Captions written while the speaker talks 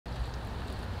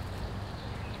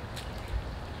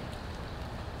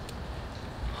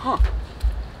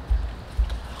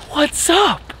What's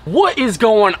up? What is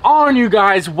going on, you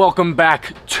guys? Welcome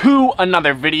back to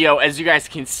another video. As you guys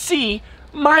can see,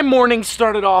 my morning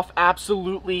started off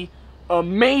absolutely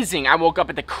amazing. I woke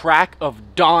up at the crack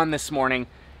of dawn this morning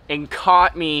and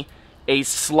caught me a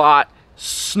slot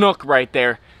snook right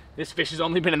there. This fish has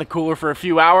only been in the cooler for a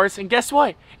few hours, and guess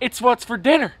what? It's what's for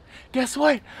dinner. Guess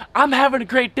what? I'm having a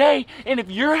great day, and if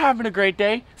you're having a great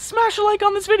day, smash a like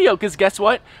on this video, because guess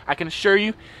what? I can assure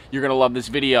you, you're gonna love this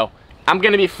video. I'm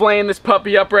gonna be flaying this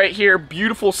puppy up right here,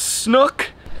 beautiful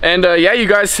snook. And yeah, you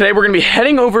guys, today we're gonna be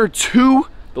heading over to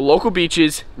the local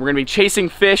beaches. We're gonna be chasing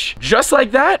fish just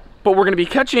like that, but we're gonna be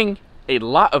catching a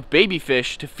lot of baby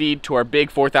fish to feed to our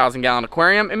big 4,000-gallon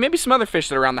aquarium, and maybe some other fish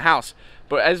that are around the house.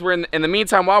 But as we're in the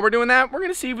meantime, while we're doing that, we're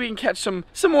gonna see if we can catch some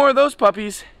more of those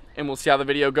puppies, and we'll see how the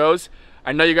video goes.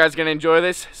 I know you guys are gonna enjoy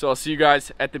this, so I'll see you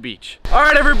guys at the beach. All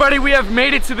right, everybody, we have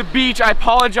made it to the beach. I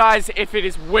apologize if it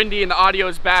is windy and the audio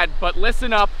is bad, but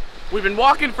listen up. We've been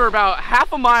walking for about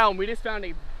half a mile, and we just found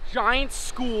a giant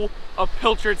school of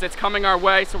pilchards that's coming our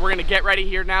way, so we're gonna get ready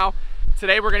here now.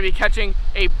 Today, we're gonna be catching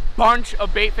a bunch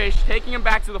of bait fish, taking them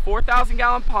back to the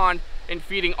 4,000-gallon pond and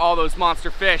feeding all those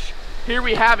monster fish. Here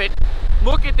we have it.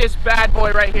 Look at this bad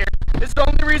boy right here. This is the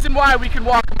only reason why we can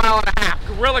walk a mile and a half.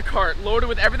 Gorilla cart loaded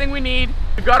with everything we need.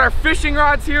 We've got our fishing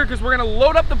rods here because we're gonna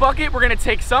load up the bucket. We're gonna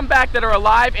take some back that are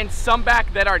alive and some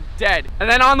back that are dead. And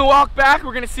then on the walk back,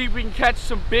 we're gonna see if we can catch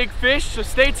some big fish. So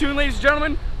stay tuned, ladies and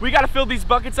gentlemen. We gotta fill these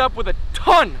buckets up with a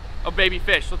ton of baby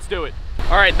fish. Let's do it.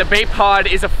 All right, the bait pod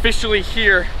is officially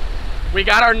here. We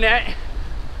got our net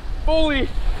fully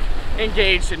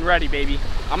engaged and ready, baby.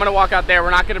 I'm gonna walk out there.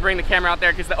 We're not gonna bring the camera out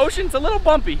there because the ocean's a little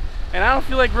bumpy and I don't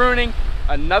feel like ruining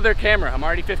another camera. I'm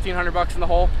already 1,500 bucks in the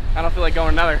hole. I don't feel like going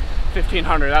another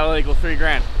 1,500. That'll equal 3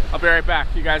 grand. I'll be right back.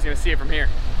 You guys are gonna see it from here.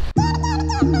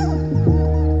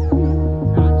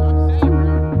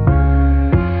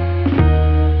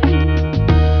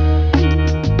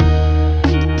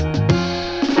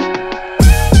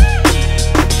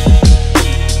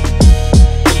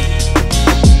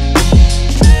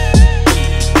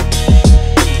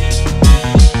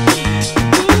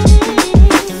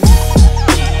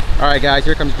 All right, guys,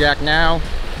 here comes Jack now.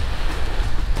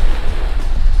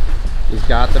 He's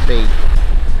got the bait.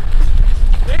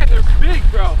 Man, they're big,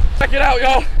 bro. Check it out,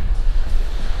 y'all.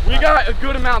 We got a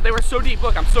good amount. They were so deep.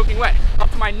 Look, I'm soaking wet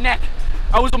up to my neck.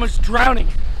 I was almost drowning.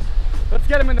 Let's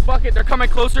get them in the bucket. They're coming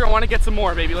closer. I want to get some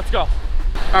more, baby. Let's go. All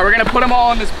right, we're gonna put them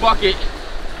all in this bucket.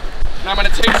 And I'm gonna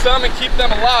take some and keep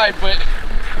them alive, but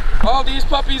all these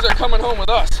puppies are coming home with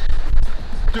us.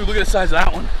 Dude, look at the size of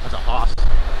that one. That's a hoss.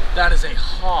 That is a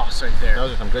hoss right there.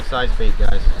 Those are some good sized bait,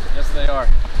 guys. Yes, they are.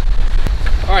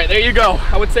 All right, there you go.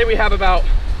 I would say we have about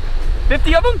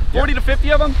 50 of them, 40 to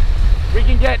 50 of them. We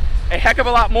can get a heck of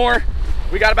a lot more.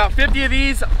 We got about 50 of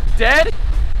these dead,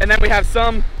 and then we have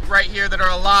some right here that are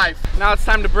alive. Now it's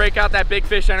time to break out that big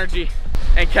fish energy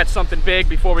and catch something big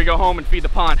before we go home and feed the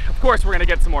pond. Of course, we're gonna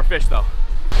get some more fish though.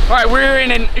 All right, we're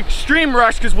in an extreme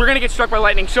rush because we're gonna get struck by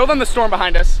lightning. Show them the storm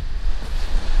behind us.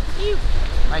 Ew.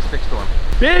 Nice big storm.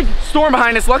 Big storm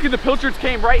behind us. Luckily the pilchards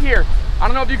came right here. I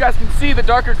don't know if you guys can see the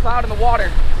darker cloud in the water,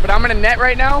 but I'm in a net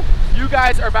right now. You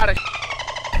guys are about to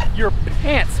your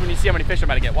pants when you see how many fish I'm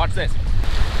about to get. Watch this.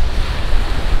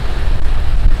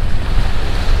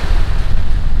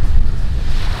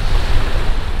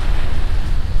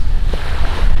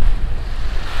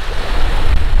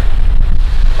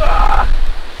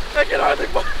 I can hardly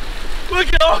look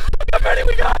at how many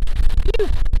we got.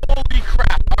 Holy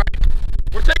crap. All right.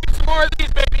 We're taking some more of these,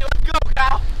 baby. Let's go,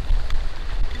 Kyle.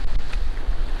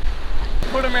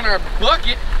 Put them in our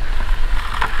bucket.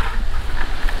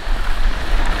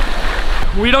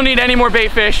 We don't need any more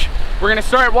bait fish. We're gonna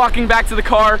start walking back to the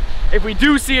car. If we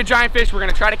do see a giant fish, we're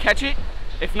gonna try to catch it.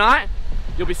 If not,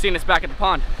 you'll be seeing us back at the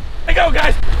pond. There you go,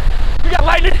 guys. We got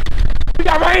lightning. We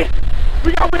got rain.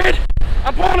 We got wind.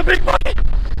 I'm pulling a big bucket.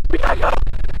 We gotta go.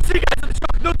 See you guys at the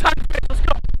truck. No time to fish. Let's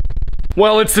go.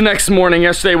 Well, it's the next morning.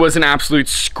 Yesterday was an absolute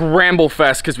scramble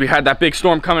fest because we had that big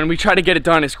storm coming. We tried to get it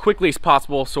done as quickly as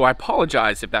possible, so I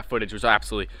apologize if that footage was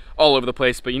absolutely all over the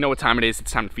place, but you know what time it is.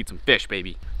 It's time to feed some fish,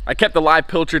 baby. I kept the live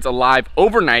pilchards alive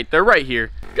overnight. They're right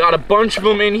here. Got a bunch of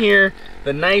them in here.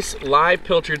 The nice live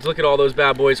pilchards. Look at all those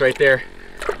bad boys right there.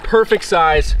 Perfect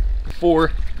size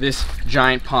for this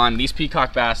giant pond. These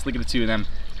peacock bass, look at the two of them.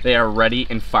 They are ready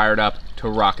and fired up to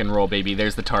rock and roll, baby.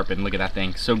 There's the tarpon. Look at that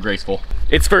thing. So graceful.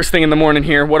 It's first thing in the morning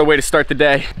here. What a way to start the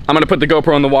day. I'm gonna put the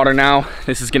GoPro in the water now.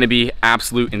 This is gonna be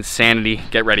absolute insanity.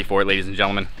 Get ready for it, ladies and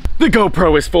gentlemen. The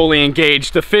GoPro is fully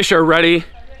engaged. The fish are ready.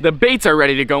 The baits are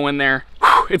ready to go in there.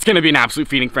 Whew, it's gonna be an absolute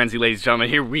feeding frenzy, ladies and gentlemen.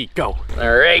 Here we go.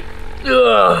 All right,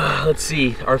 Let's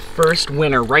see, our first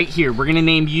winner right here. We're gonna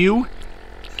name you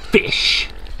Fish.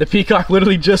 The peacock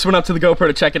literally just went up to the GoPro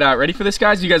to check it out. Ready for this,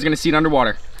 guys? You guys are gonna see it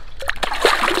underwater.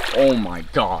 Oh my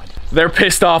God. They're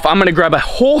pissed off. I'm gonna grab a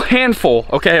whole handful,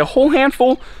 okay? A whole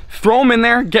handful, throw them in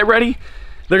there, get ready.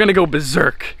 They're gonna go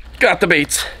berserk. Got the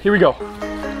baits, here we go.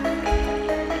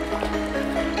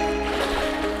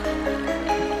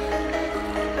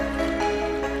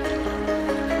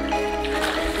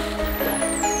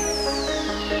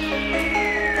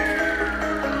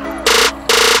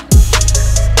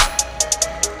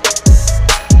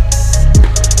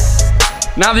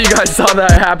 Now that you guys saw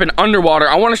that happen underwater,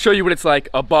 I want to show you what it's like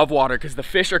above water, because the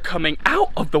fish are coming out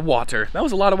of the water. That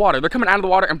was a lot of water. They're coming out of the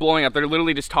water and blowing up. They're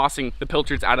literally just tossing the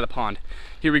pilchards out of the pond.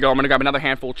 Here we go. I'm going to grab another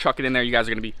handful, chuck it in there. You guys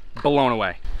are going to be blown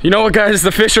away. You know what, guys?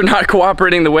 The fish are not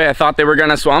cooperating the way I thought they were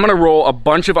going to, so I'm going to roll a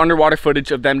bunch of underwater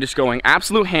footage of them just going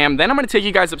absolute ham. Then I'm going to take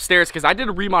you guys upstairs, because I did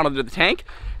a remodel to the tank,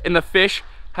 and the fish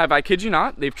have, I kid you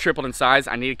not, they've tripled in size.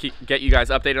 I need to get you guys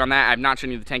updated on that. I've not shown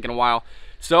you the tank in a while.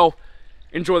 So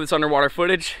enjoy this underwater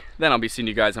footage, then I'll be seeing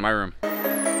you guys in my room.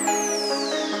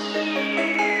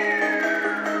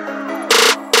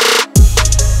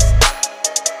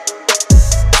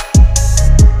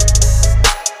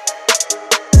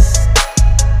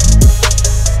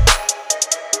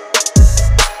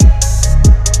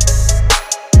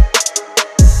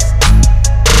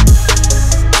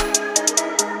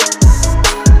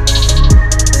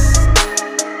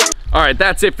 All right,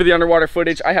 that's it for the underwater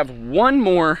footage. I have one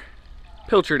more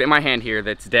pilchard in my hand here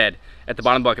that's dead at the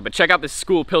bottom of the bucket, but check out this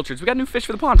school of pilchards. We got new fish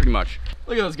for the pond pretty much.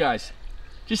 Look at those guys,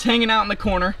 just hanging out in the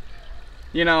corner,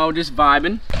 you know, just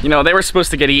vibing. You know, they were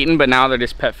supposed to get eaten, but now they're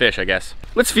just pet fish, I guess.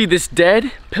 Let's feed this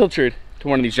dead pilchard to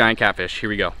one of these giant catfish. Here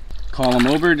we go. Call them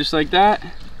over just like that.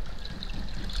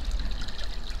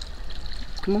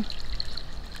 Come on.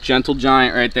 Gentle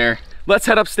giant right there. Let's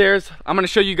head upstairs. I'm gonna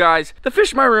show you guys the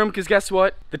fish in my room, because guess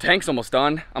what? The tank's almost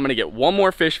done. I'm gonna get one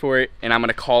more fish for it, and I'm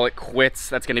gonna call it quits.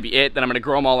 That's gonna be it. Then I'm gonna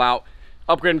grow them all out,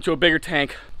 upgrade them to a bigger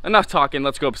tank. Enough talking,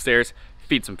 let's go upstairs,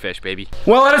 feed some fish, baby.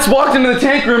 Well, I just walked into the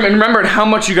tank room and remembered how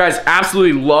much you guys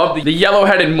absolutely love the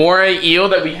yellow-headed moray eel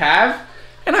that we have.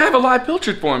 And I have a live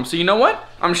pilchard for him, so you know what?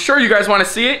 I'm sure you guys wanna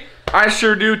see it. I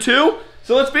sure do too,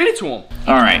 so let's feed it to him.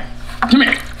 All right. Come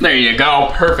here. There you go.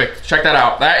 Perfect. Check that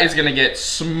out. That is gonna get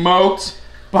smoked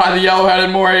by the yellow-headed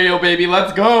moray eel, baby.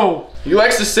 Let's go. He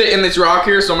likes to sit in this rock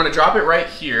here, so I'm gonna drop it right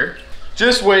here.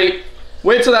 Just wait.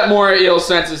 Wait till that moray eel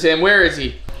senses him. Where is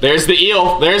he? There's the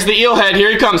eel. There's the eel head.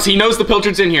 Here he comes. He knows the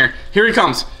pilchard's in here. Here he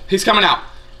comes. He's coming out.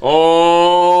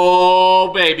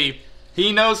 Oh, baby.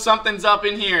 He knows something's up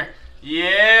in here.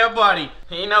 Yeah, buddy.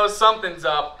 He knows something's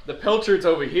up. The pilchard's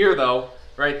over here, though.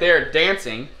 Right there,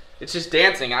 dancing. It's just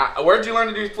dancing. Where'd you learn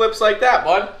to do flips like that,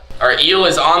 bud? Our eel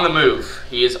is on the move.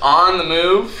 He is on the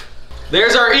move.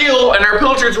 There's our eel, and our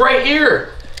pilchard's right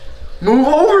here. Move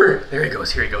over. There he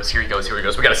goes, here he goes, here he goes, here he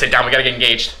goes. We gotta sit down, we gotta get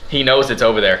engaged. He knows it's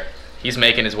over there. He's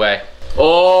making his way.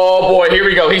 Oh boy, here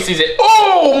we go, he sees it.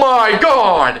 Oh my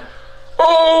God.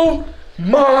 Oh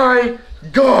my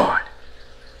God.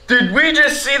 Did we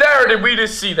just see that, or did we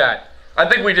just see that? I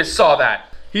think we just saw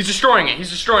that. He's destroying it,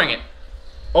 he's destroying it.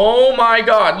 Oh my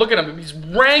God, look at him. He's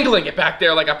wrangling it back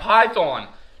there like a python.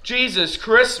 Jesus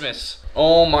Christmas.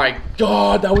 Oh my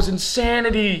God, that was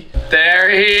insanity. There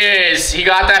he is. He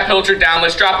got that pilchard down.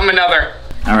 Let's drop him another.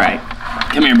 All right,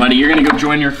 come here, buddy. You're gonna go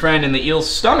join your friend in the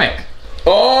eel's stomach.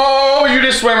 Oh, you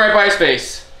just swam right by his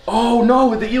face. Oh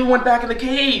no, the eel went back in the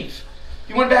cave.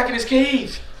 He went back in his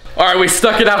cave. All right, we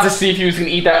stuck it out to see if he was gonna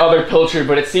eat that other pilchard,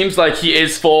 but it seems like he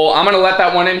is full. I'm gonna let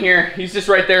that one in here. He's just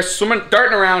right there swimming,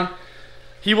 darting around.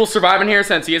 He will survive in here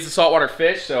since he is a saltwater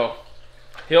fish, so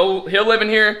he'll live in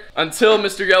here until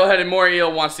Mr. Yellow-headed moray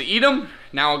eel wants to eat him.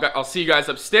 Now I'll see you guys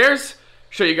upstairs,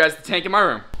 show you guys the tank in my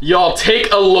room. Y'all,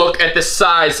 take a look at the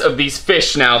size of these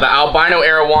fish now. The albino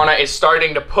arowana is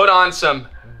starting to put on some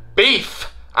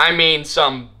beef. I mean,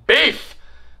 some beef.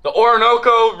 The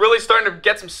Orinoco really starting to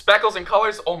get some speckles and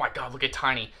colors. Oh my God, look at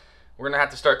tiny. We're gonna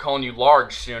have to start calling you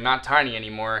large soon, not tiny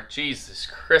anymore. Jesus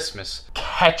Christmas.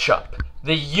 Ketchup,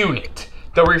 the unit.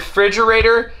 The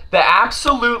refrigerator, the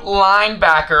absolute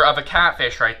linebacker of a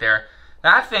catfish right there.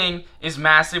 That thing is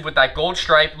massive with that gold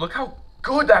stripe. Look how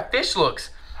good that fish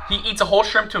looks. He eats a whole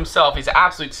shrimp to himself. He's an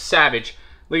absolute savage.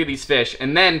 Look at these fish.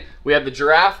 And then we have the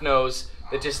giraffe nose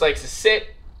that just likes to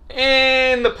sit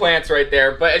in the plants right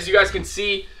there. But as you guys can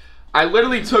see, I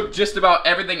literally took just about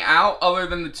everything out other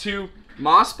than the two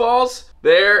moss balls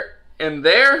there, and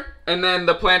then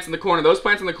the plants in the corner. Those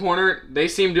plants in the corner, they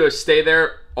seem to stay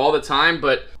there all the time,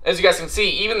 but as you guys can see,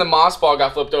 even the moss ball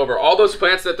got flipped over. All those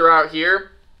plants that they're out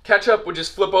here, ketchup would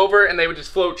just flip over and they would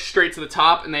just float straight to the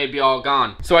top and they'd be all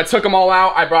gone. So I took them all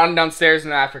out. I brought them downstairs in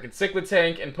the African cichlid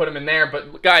tank and put them in there.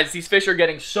 But guys, these fish are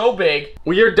getting so big.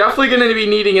 We are definitely going to be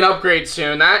needing an upgrade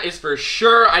soon. That is for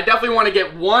sure. I definitely want to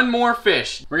get one more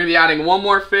fish. We're going to be adding one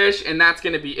more fish and that's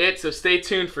going to be it. So stay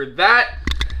tuned for that.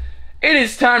 It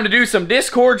is time to do some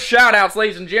Discord shout outs,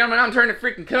 ladies and gentlemen. I'm turning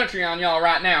freaking country on y'all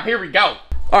right now. Here we go.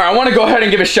 All right, I want to go ahead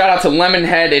and give a shout out to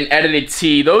Lemonhead and Edited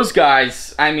Tea. Those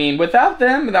guys, I mean, without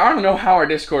them, I don't know how our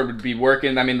Discord would be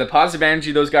working. I mean, the positive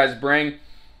energy those guys bring,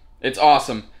 it's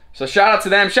awesome. So shout out to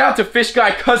them. Shout out to Fish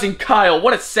Guy Cousin Kyle.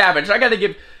 What a savage. I got to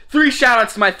give 3 shout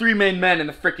outs to my 3 main men in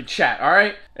the freaking chat, all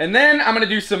right? And then I'm going to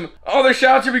do some other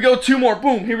shout outs. Here we go. 2 more.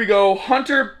 Boom. Here we go.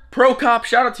 Hunter Pro Cop.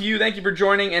 Shout out to you. Thank you for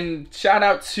joining. And shout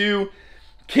out to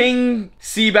King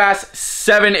Seabass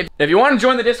 7. If you want to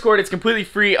join the Discord, it's completely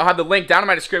free. I'll have the link down in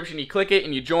my description. You click it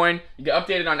and you join. You get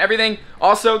updated on everything.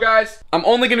 Also, guys, I'm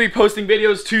only going to be posting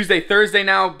videos Tuesday, Thursday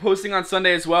now. Posting on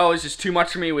Sunday as well is just too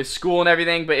much for me with school and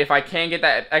everything. But if I can get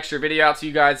that extra video out to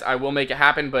you guys, I will make it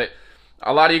happen. But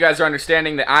a lot of you guys are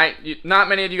understanding that not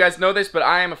many of you guys know this, but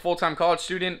I am a full-time college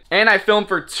student and I film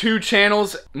for 2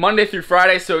 channels Monday through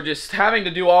Friday. So just having to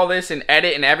do all this and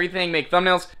edit and everything, make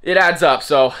thumbnails, it adds up.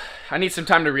 So I need some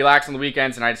time to relax on the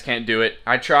weekends and I just can't do it.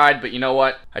 I tried, but you know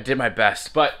what? I did my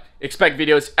best. But expect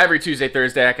videos every Tuesday,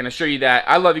 Thursday. I can assure you that.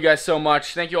 I love you guys so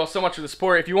much. Thank you all so much for the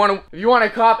support. If you want to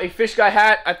cop a Fish Guy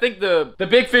hat, I think the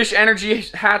Big Fish Energy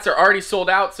hats are already sold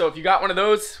out. So if you got one of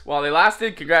those while they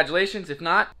lasted, congratulations. If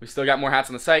not, we still got more hats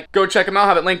on the site. Go check them out.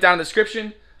 Have it linked down in the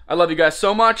description. I love you guys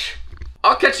so much.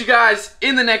 I'll catch you guys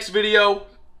in the next video.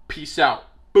 Peace out.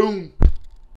 Boom.